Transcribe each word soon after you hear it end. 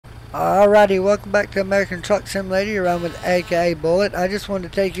Alrighty, welcome back to American Truck Simulator. You're on with AKA.Bullet. I just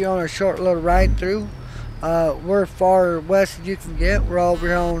wanted to take you on a short little ride through. We're far west as you can get. We're over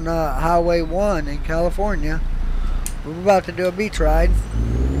here on Highway 1 in California. We're about to do a beach ride.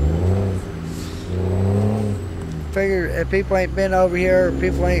 Figure if people ain't been over here, or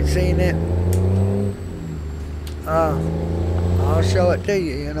people ain't seen it, I'll show it to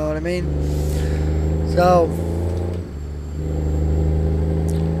you, you know what I mean? So,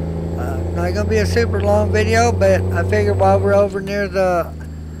 not gonna be a super long video, but I figured while we're over near the,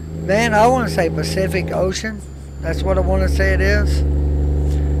 man, I want to say Pacific Ocean. That's what I want to say it is.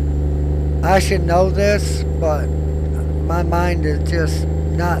 I should know this, but my mind is just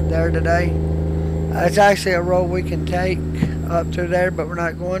not there today. It's actually a road we can take up to there, but we're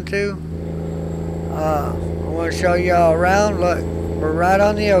not going to. I want to show you all around. Look, we're right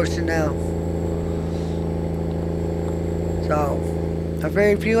on the ocean now. So, I figure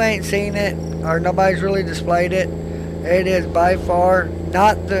if you ain't seen it, or nobody's really displayed it, it is by far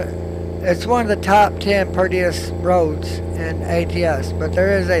not the, it's one of the top 10 prettiest roads in ATS, but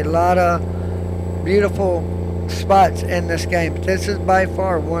there is a lot of beautiful spots in this game. But this is by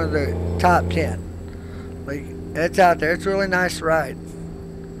far one of the top 10. Like, it's out there. It's a really nice ride.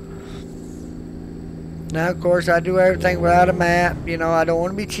 Now, of course, I do everything without a map. You know, I don't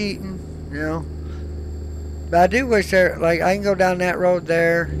want to be cheating, you know. But I do wish there, like, I can go down that road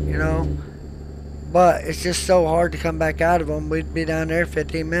there, you know. But it's just so hard to come back out of them. We'd be down there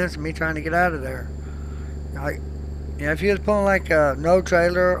 15 minutes of me trying to get out of there. Like, you know, if you was pulling like a no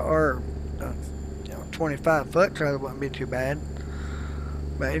trailer or a, 25-foot trailer, wouldn't be too bad.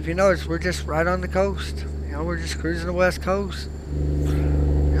 But if you notice, we're just right on the coast. You know, we're just cruising the west coast.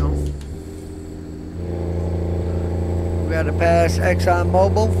 You know, we got to pass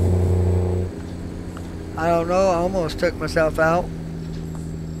ExxonMobil. I don't know, I almost took myself out.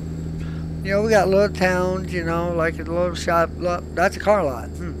 You know, we got little towns, you know, like a little shop. Look, that's a car lot.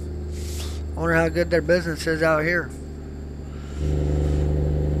 I wonder how good their business is out here.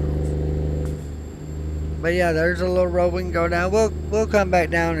 But yeah, there's a little road we can go down. We'll come back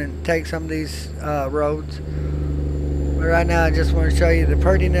down and take some of these roads. But right now, I just want to show you the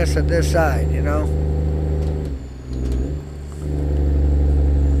prettiness of this side, you know.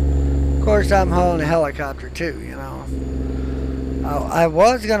 Of course, I'm hauling a helicopter too, you know. I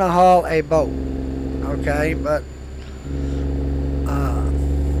was gonna haul a boat, okay, but you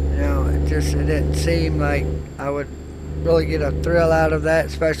know, it didn't seem like I would really get a thrill out of that,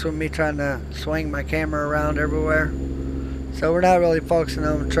 especially with me trying to swing my camera around everywhere. So we're not really focusing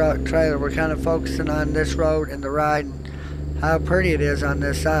on the truck trailer. We're kind of focusing on this road and the ride and how pretty it is on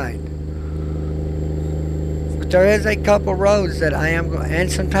this side. There is a couple roads that I am going, and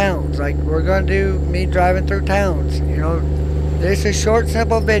some towns. Like, we're going to do me driving through towns. You know, this is a short,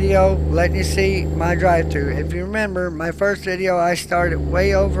 simple video letting you see my drive-through. If you remember, my first video, I started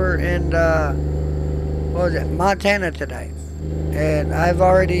way over in, what was it, Montana today. And I've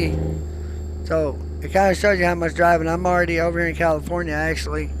already, so it kind of shows you how much driving. I'm already over here in California. I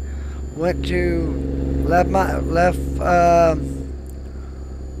actually went to, what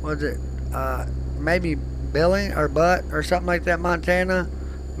was it, maybe Billing or Butt or something like that, Montana.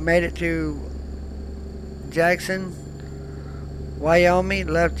 Made it to Jackson, Wyoming.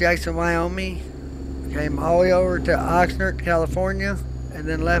 Left Jackson, Wyoming. Came all the way over to Oxnard, California, and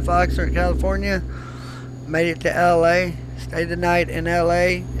then left Oxnard, California. Made it to LA. Stayed the night in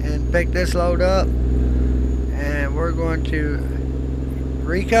LA and picked this load up. And we're going to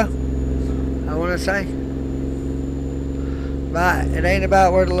Rica, I want to say. But it ain't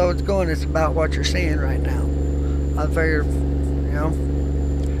about where the load's going, it's about what you're seeing right now. I figured, you know,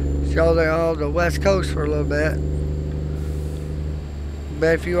 show all the west coast for a little bit.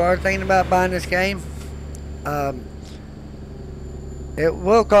 But if you are thinking about buying this game, it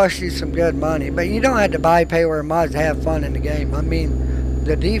will cost you some good money. But you don't have to buy payware mods to have fun in the game. I mean,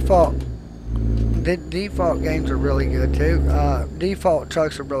 the default games are really good too. Default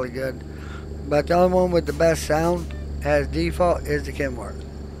trucks are really good. But the only one with the best sound as default is the Kenworth.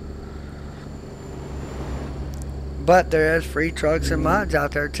 But there is free trucks and mods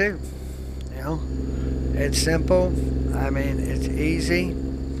out there too. You know, it's simple. I mean, it's easy.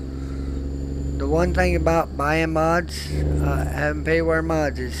 The one thing about buying mods, having payware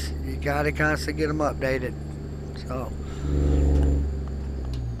mods, is you gotta constantly get them updated. So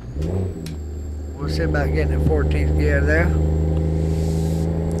we'll see about getting a 14th gear there.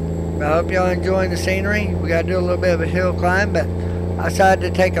 I hope y'all enjoying the scenery. We got to do a little bit of a hill climb, but I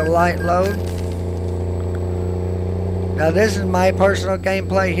decided to take a light load. Now this is my personal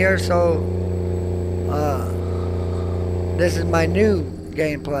gameplay here, so this is my new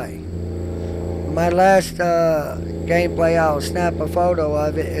gameplay. My last gameplay, I'll snap a photo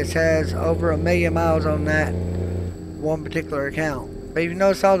of it. It has over 1,000,000 miles on that one particular account. But you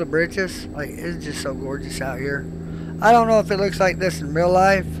notice all the bridges? Like, it's just so gorgeous out here. I don't know if it looks like this in real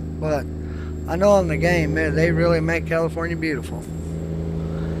life, but I know in the game, man, they really make California beautiful.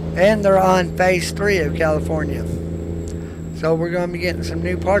 And they're on phase 3 of California. So we're going to be getting some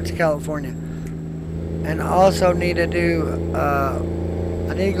new parts of California. And I also need to do,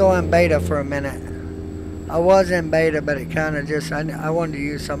 I need to go in beta for a minute. I was in beta, but it kind of just, I wanted to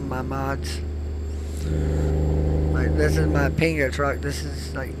use some of my mods. Like, this is my Pinga truck. This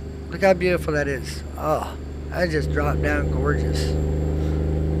is like, look how beautiful that is. Oh, that just dropped down gorgeous.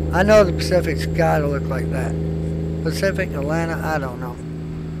 I know the Pacific's got to look like that. Pacific, Atlanta, I don't know.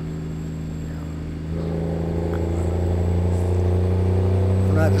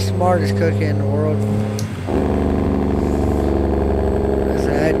 I'm not the smartest cookie in the world. That's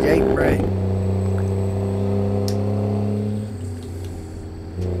that Jake brake.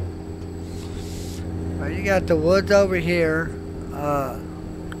 You got the woods over here. You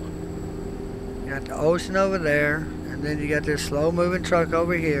got the ocean over there. And then you got this slow moving truck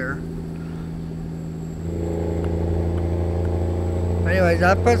over here. Anyways,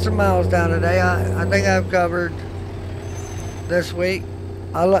 I put some miles down today. I think I've covered this week.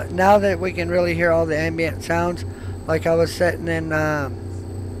 Now that we can really hear all the ambient sounds, like I was sitting in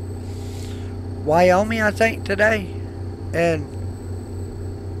Wyoming, I think, today, and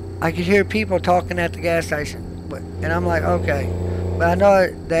I could hear people talking at the gas station, and I'm like, okay, but I know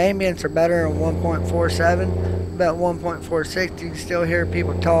the ambience are better in 1.47, but 1.46 you can still hear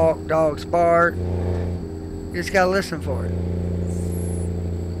people talk, dogs bark. You just gotta listen for it.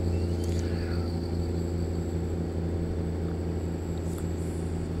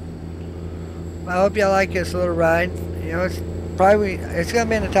 I hope y'all like this little ride. You know, it's gonna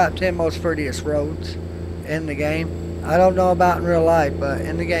be in the top 10 most prettiest roads in the game. I don't know about in real life, but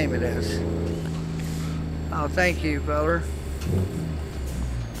in the game it is. Oh, thank you, fella.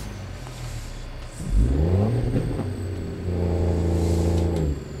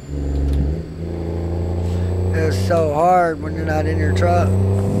 It's so hard when you're not in your truck. I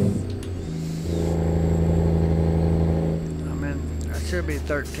mean, that should be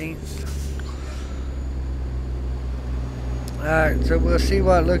 13th. Alright, so we'll see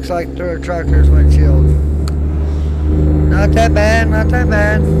what it looks like through a trucker's windshield. Not that bad, not that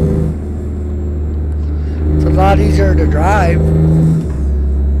bad. It's a lot easier to drive.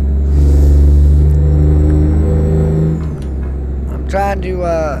 I'm trying to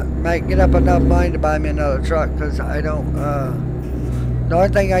get up enough money to buy me another truck, because I don't, the only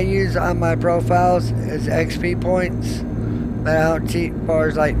thing I use on my profiles is XP points, but I don't cheat as far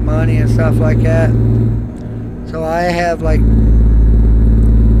as like money and stuff like that. So I have like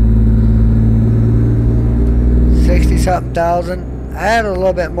 60-something thousand. I had a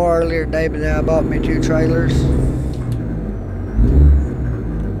little bit more earlier today, but then I bought me 2 trailers.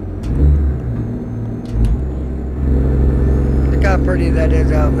 Look how pretty that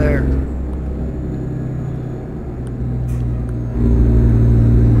is out there.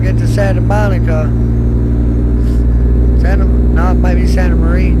 We get to Santa Monica. No, maybe Santa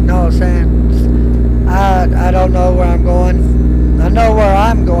Maria. No, I don't know where I'm going. I know where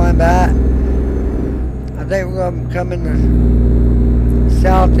I'm going, but I think we're going to come in the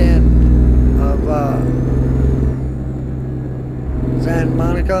south end of Santa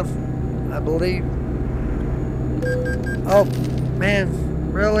Monica, I believe. Oh, man,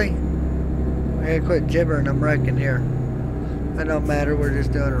 really? I gotta quit gibbering, I'm wrecking here. It don't matter, we're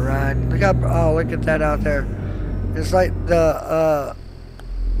just doing a ride. Look up, oh, look at that out there. It's like the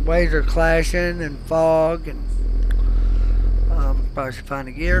waves are clashing and fog, and probably should find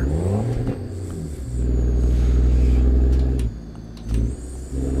a gear.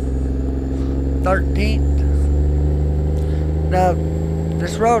 .13th. Now,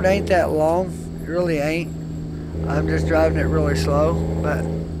 this road ain't that long. It really ain't. I'm just driving it really slow, but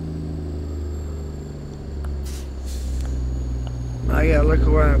I gotta look at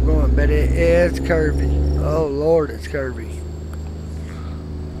where I'm going. But it is curvy. Oh Lord, it's curvy.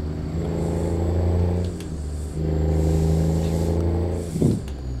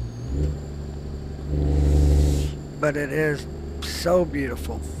 But it is so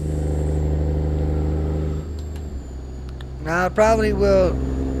beautiful. Now I probably will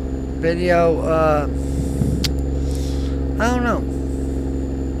video, I don't know.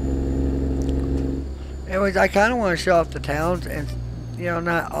 Anyways, I kind of want to show off the towns, and you know,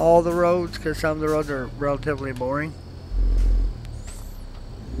 not all the roads, because some of the roads are relatively boring.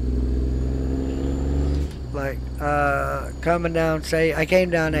 Like coming down, say I came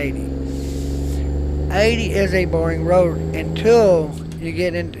down 80. 80 is a boring road until you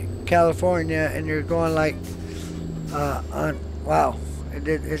get into California and you're going like wow,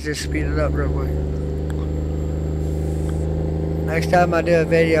 it just speeded up real quick. Next time I do a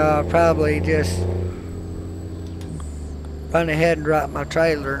video, I'll probably just run ahead and drop my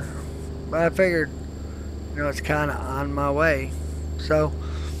trailer. But I figured, you know, it's kind of on my way. So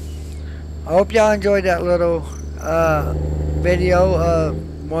I hope y'all enjoyed that little video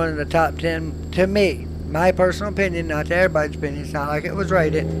of one of the top 10, to me, my personal opinion, not to everybody's opinion. It's not like it was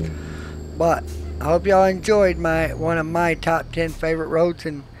rated, but I hope y'all enjoyed one of my top 10 favorite roads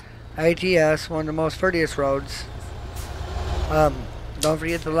in ATS, one of the most prettiest roads. Don't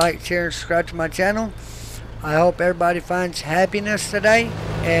forget to like, share, and subscribe to my channel. I hope everybody finds happiness today,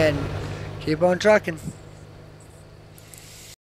 and keep on trucking.